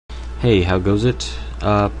Hey, how goes it?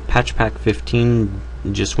 Patch Pack 15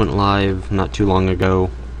 just went live not too long ago.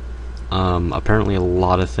 Apparently a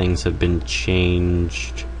lot of things have been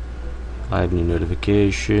changed. I have new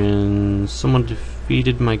notifications. Someone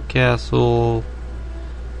defeated my castle.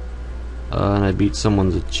 And I beat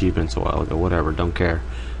someone's achievements a while ago. Whatever, don't care.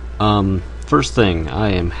 First thing, I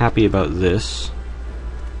am happy about this.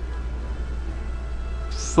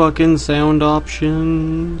 Fucking sound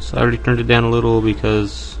options. I already turned it down a little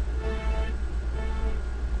because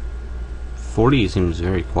 40 seems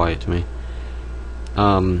very quiet to me.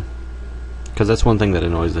 Because that's one thing that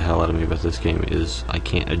annoys the hell out of me about this game is I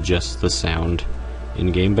can't adjust the sound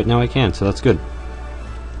in game, but now I can, so that's good.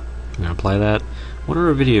 I'm gonna apply that. What are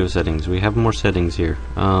our video settings? We have more settings here.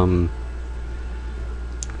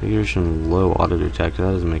 Configuration low auto detect.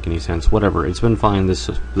 That doesn't make any sense. Whatever. It's been fine this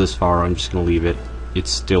far. I'm just gonna leave it.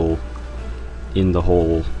 It's still in the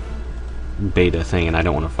whole beta thing, and I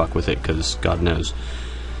don't want to fuck with it because God knows.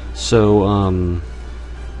 So,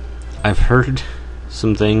 I've heard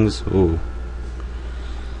some things. Ooh.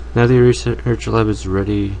 Now the research lab is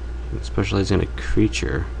ready, specializing in a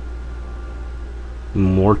creature.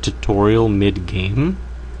 More tutorial mid-game?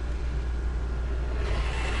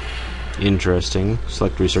 Interesting.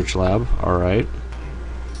 Select research lab. Alright.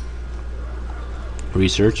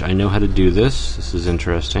 Research. I know how to do this. This is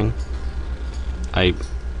interesting. I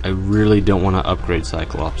really don't want to upgrade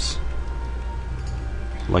Cyclops.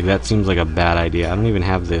 Like, that seems like a bad idea. I don't even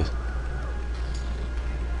have the...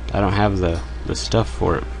 I don't have the stuff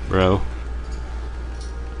for it, bro.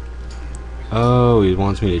 Oh, he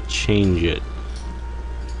wants me to change it.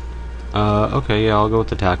 Okay, yeah, I'll go with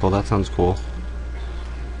the tackle. That sounds cool.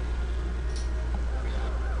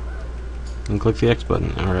 And click the X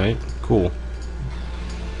button. Alright, cool.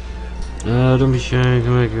 Don't be shy,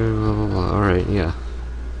 come back, blah, blah, blah. Alright, yeah.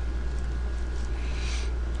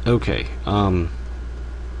 Okay,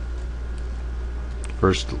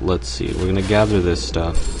 first, let's see. We're gonna gather this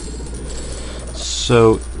stuff.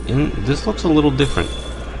 So, this looks a little different.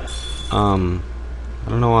 I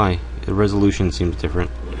don't know why. The resolution seems different.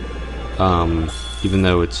 Even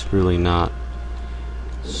though it's really not.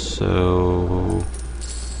 So,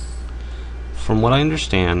 from what I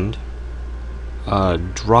understand,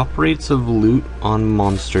 drop rates of loot on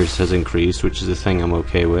monsters has increased, which is a thing I'm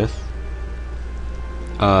okay with.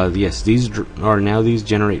 Yes, these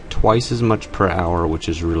generate twice as much per hour, which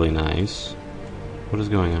is really nice. What is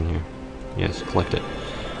going on here? Yes, collect it.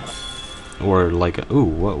 Or like, ooh,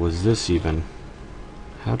 what was this even?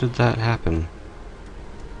 How did that happen?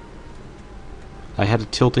 I had a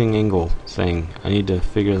tilting angle thing. I need to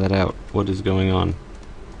figure that out. What is going on?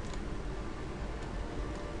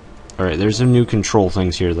 Alright, there's some new control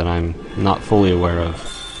things here that I'm not fully aware of.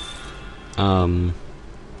 I'm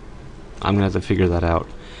gonna have to figure that out.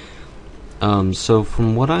 So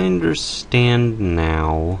from what I understand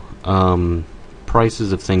now,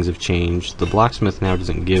 prices of things have changed. The blacksmith now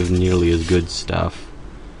doesn't give nearly as good stuff.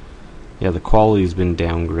 Yeah, the quality's been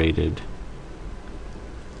downgraded.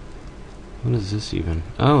 What is this even?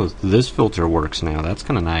 Oh, this filter works now. That's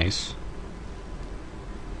kinda nice.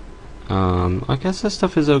 I guess this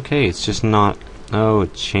stuff is okay. It's just not... Oh,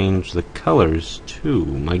 it changed the colors too.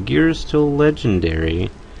 My gear is still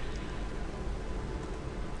legendary.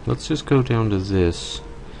 Let's just go down to this.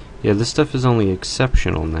 Yeah, this stuff is only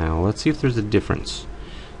exceptional now. Let's see if there's a difference.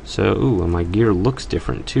 So, ooh, and my gear looks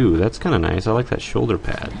different too. That's kind of nice. I like that shoulder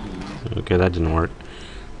pad. Okay, that didn't work.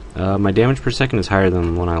 My damage per second is higher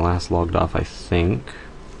than when I last logged off, I think.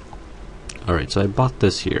 Alright, so I bought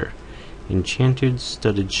this here. Enchanted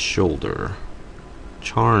studded shoulder.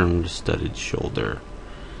 Charmed studded shoulder.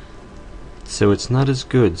 So it's not as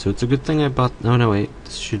good. So it's a good thing I bought... Oh, no, wait.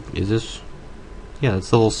 This should... Is this... Yeah,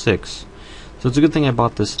 it's level 6. So it's a good thing I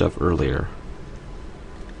bought this stuff earlier.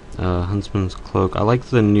 Huntsman's cloak. I like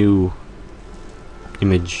the new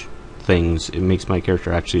image things. It makes my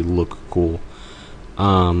character actually look cool.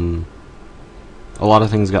 A lot of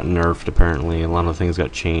things got nerfed, apparently. A lot of things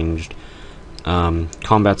got changed.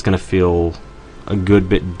 Combat's gonna feel a good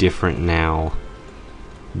bit different now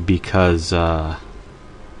because, what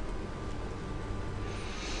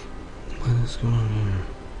is going on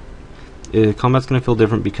here? Combat's going to feel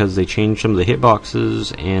different because they changed some of the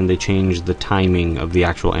hitboxes and they changed the timing of the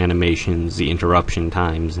actual animations, the interruption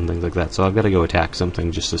times and things like that. So I've got to go attack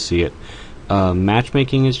something just to see it.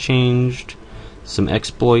 Matchmaking has changed. Some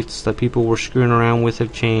exploits that people were screwing around with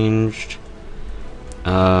have changed.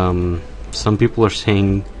 Some people are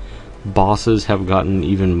saying bosses have gotten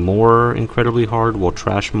even more incredibly hard while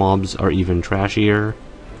trash mobs are even trashier.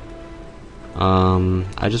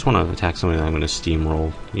 I just want to attack somebody that I'm going to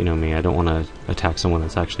steamroll. You know me, I don't want to attack someone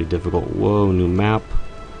that's actually difficult. Whoa, new map.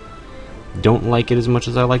 Don't like it as much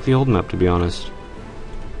as I like the old map, to be honest.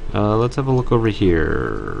 Let's have a look over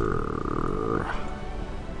here.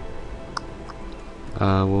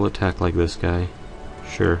 We'll attack like this guy.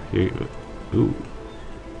 Sure. Ooh.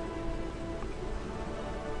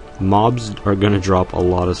 Mobs are gonna drop a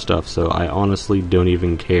lot of stuff, so I honestly don't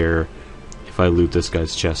even care if I loot this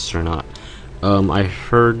guy's chests or not. I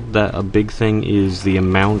heard that a big thing is the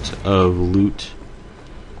amount of loot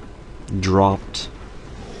dropped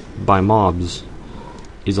by mobs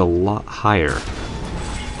is a lot higher.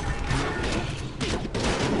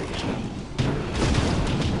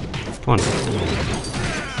 Come on.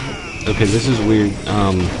 Okay, this is weird.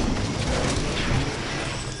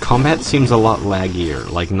 Combat seems a lot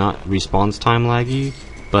laggier. Like, not response time laggy,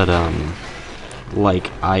 but,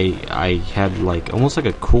 like, I had, like, almost like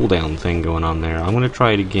a cooldown thing going on there. I'm gonna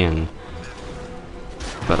try it again.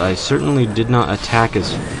 But I certainly did not attack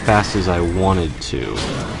as fast as I wanted to.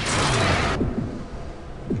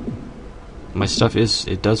 My stuff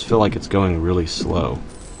it does feel like it's going really slow.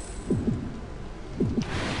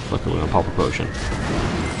 Look, we're gonna pop a potion.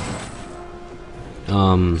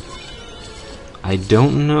 I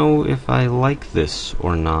don't know if I like this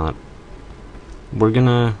or not.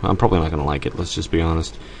 I'm probably not gonna like it, let's just be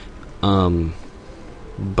honest. But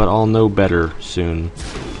I'll know better soon.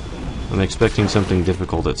 I'm expecting something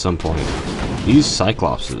difficult at some point. These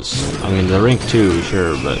Cyclopses, I mean, they're rank 2,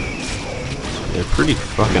 sure, but they're pretty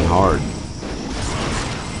fucking hard.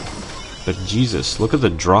 But Jesus, look at the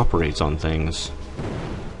drop rates on things.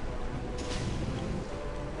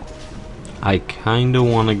 I kinda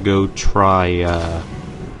wanna go try,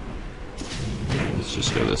 let's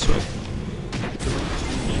just go this way.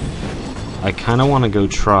 I kinda wanna go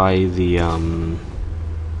try the,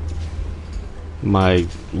 my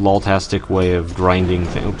loltastic way of grinding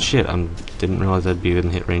oh shit, didn't realize I'd be within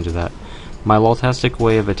hit range of that. My loltastic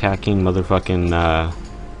way of attacking motherfucking,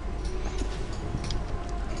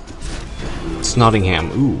 Snottingham.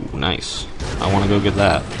 Ooh, nice. I wanna go get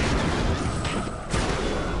that.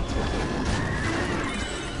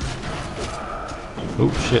 Oh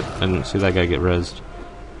shit, I didn't see that guy get rezzed.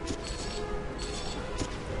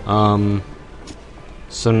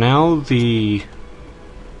 So now the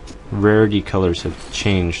rarity colors have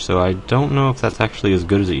changed, so I don't know if that's actually as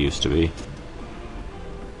good as it used to be.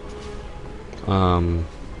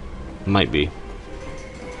 Might be.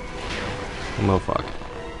 Oh fuck.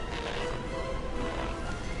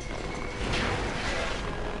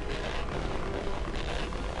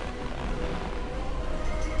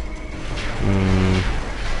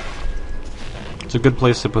 It's a good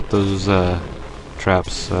place to put those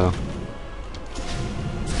traps, so.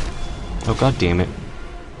 Oh god damn it.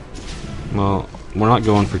 Well, we're not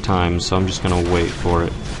going for time, so I'm just gonna wait for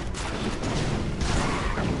it.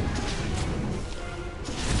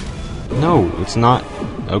 No, it's not.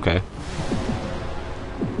 Okay.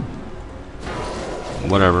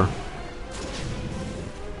 Whatever.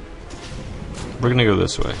 We're gonna go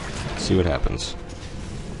this way. See what happens.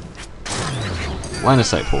 Line of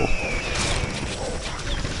sight pull.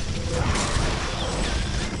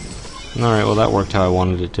 Alright, well that worked how I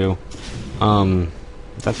wanted it to.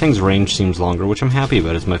 That thing's range seems longer, which I'm happy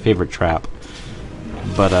about. It's my favorite trap.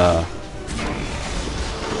 But,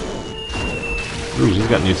 ooh, he's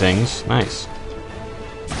got new things. Nice.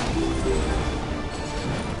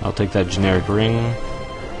 I'll take that generic ring.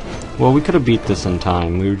 Well, we could have beat this in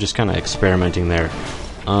time. We were just kind of experimenting there.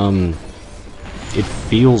 It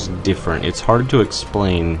feels different. It's hard to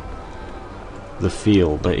explain the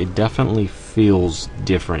feel, but it definitely feels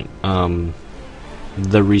different.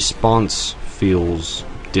 The response feels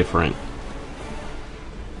different.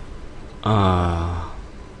 I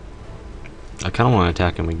kind of want to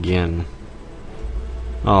attack him again.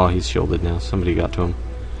 Oh, he's shielded now. Somebody got to him.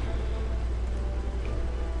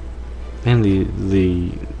 Man,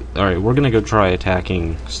 alright, we're gonna go try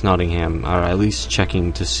attacking Snottingham, or at least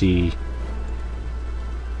checking to see.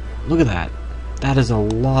 Look at that. That is a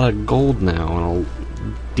lot of gold now, and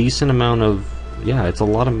a decent amount of. Yeah, it's a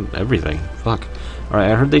lot of everything. Fuck. Alright,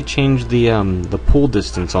 I heard they changed the pull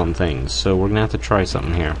distance on things, so we're gonna have to try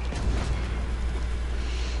something here.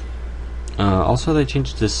 Also, they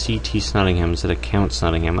changed it to CT Snottingham instead of Count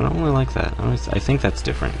Snottingham. I don't really like that. I think that's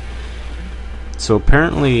different. So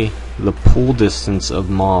apparently, the pull distance of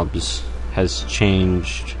mobs has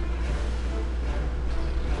changed.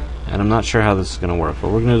 And I'm not sure how this is gonna work,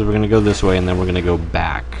 but we're gonna go this way, and then we're gonna go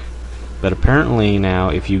back. But apparently now,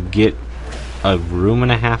 if you get a room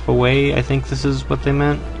and a half away, I think this is what they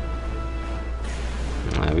meant.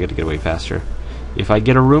 We gotta get away faster. If I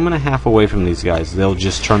get a room and a half away from these guys, they'll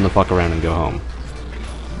just turn the fuck around and go home.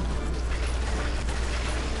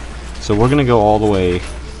 So we're gonna go all the way,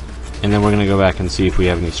 and then we're gonna go back and see if we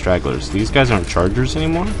have any stragglers. These guys aren't chargers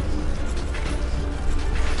anymore.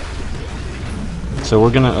 So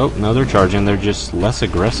we're gonna... Oh, no, they're charging. They're just less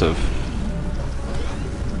aggressive.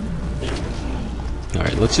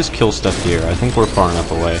 Alright, let's just kill stuff here. I think we're far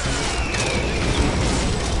enough away.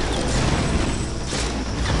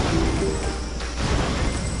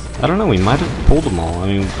 I don't know, we might have pulled them all. I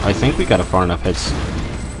mean, I think we got a far enough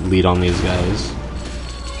lead on these guys.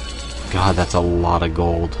 God, that's a lot of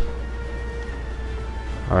gold.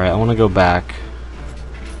 Alright, I want to go back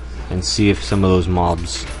and see if some of those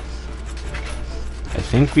mobs... I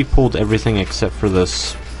think we pulled everything except for the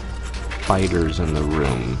spiders in the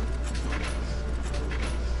room.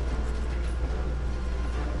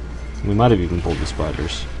 We might have even pulled the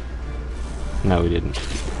spiders. No, we didn't.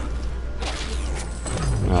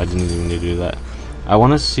 No, I didn't even need to do that. I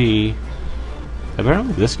want to see...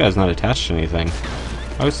 Apparently this guy's not attached to anything.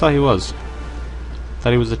 I always thought he was.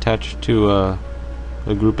 Thought he was attached to a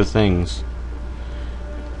group of things.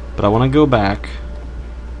 But I want to go back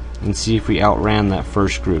and see if we outran that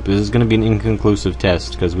first group. This is going to be an inconclusive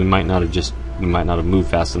test because we might not have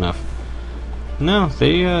moved fast enough. No,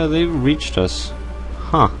 they reached us.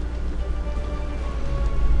 Huh.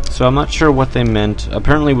 So I'm not sure what they meant.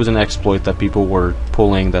 Apparently it was an exploit that people were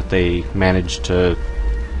pulling that they managed to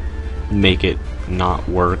make it not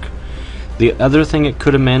work. The other thing it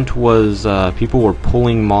could have meant was people were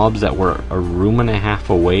pulling mobs that were a room and a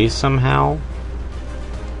half away somehow.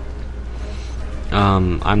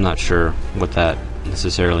 I'm not sure what that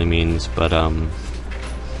necessarily means, but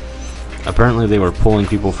apparently they were pulling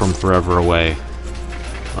people from forever away,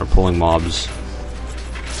 or pulling mobs.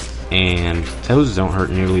 And those don't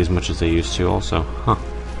hurt nearly as much as they used to also. Huh.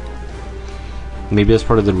 Maybe that's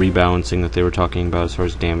part of the rebalancing that they were talking about as far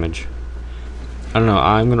as damage. I don't know,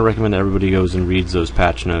 I'm going to recommend that everybody goes and reads those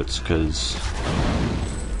patch notes, because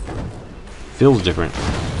feels different.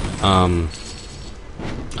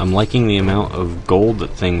 I'm liking the amount of gold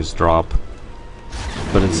that things drop,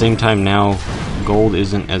 but at the same time now, gold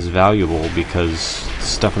isn't as valuable because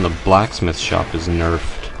stuff in the blacksmith shop is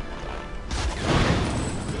nerfed.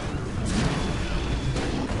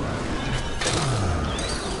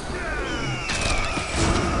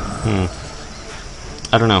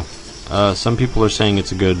 I don't know. Some people are saying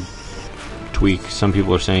it's a good tweak. Some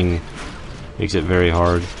people are saying makes it very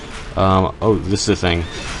hard. Oh, this is the thing.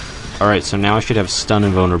 Alright, so now I should have stun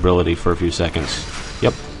and vulnerability for a few seconds.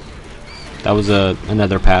 Yep. That was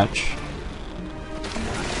another patch.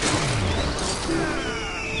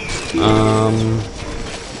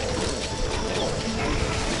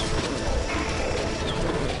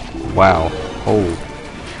 Wow.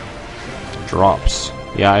 Oh. Drops.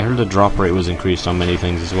 Yeah, I heard the drop rate was increased on many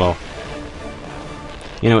things as well.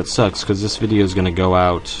 You know, it sucks, because this video is going to go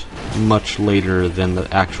out much later than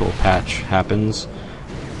the actual patch happens,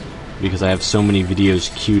 because I have so many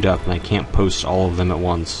videos queued up and I can't post all of them at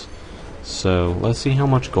once. So, let's see how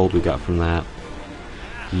much gold we got from that.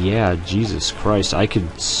 Yeah, Jesus Christ, I could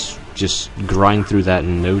just grind through that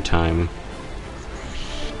in no time.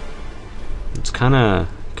 It's kinda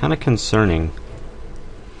concerning.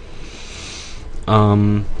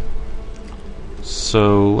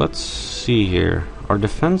 So let's see here. Our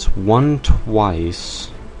defense won twice,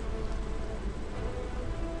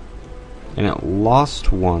 and it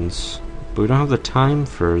lost once, but we don't have the time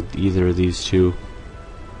for either of these two.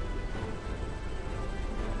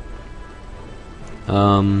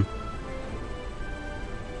 Oh,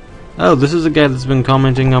 this is a guy that's been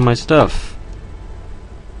commenting on my stuff.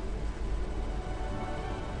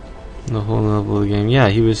 The whole level of the game. Yeah,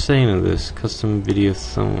 he was saying this. Custom video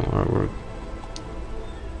thumb artwork.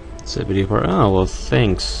 Set video part. Oh, well,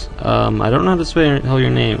 thanks. I don't know how to spell your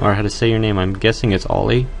name, or how to say your name. I'm guessing it's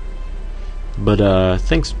Ollie. But,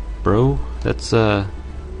 thanks, bro. That's,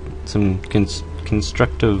 some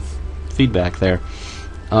constructive feedback there.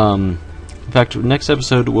 In fact, next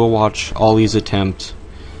episode we'll watch Ollie's attempt,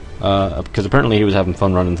 because apparently he was having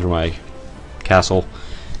fun running through my castle.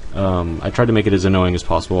 I tried to make it as annoying as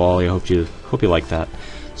possible, Ollie. I hope you like that.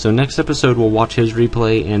 So next episode we'll watch his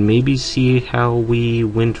replay and maybe see how we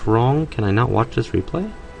went wrong. Can I not watch this replay?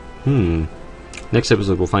 Next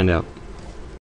episode we'll find out.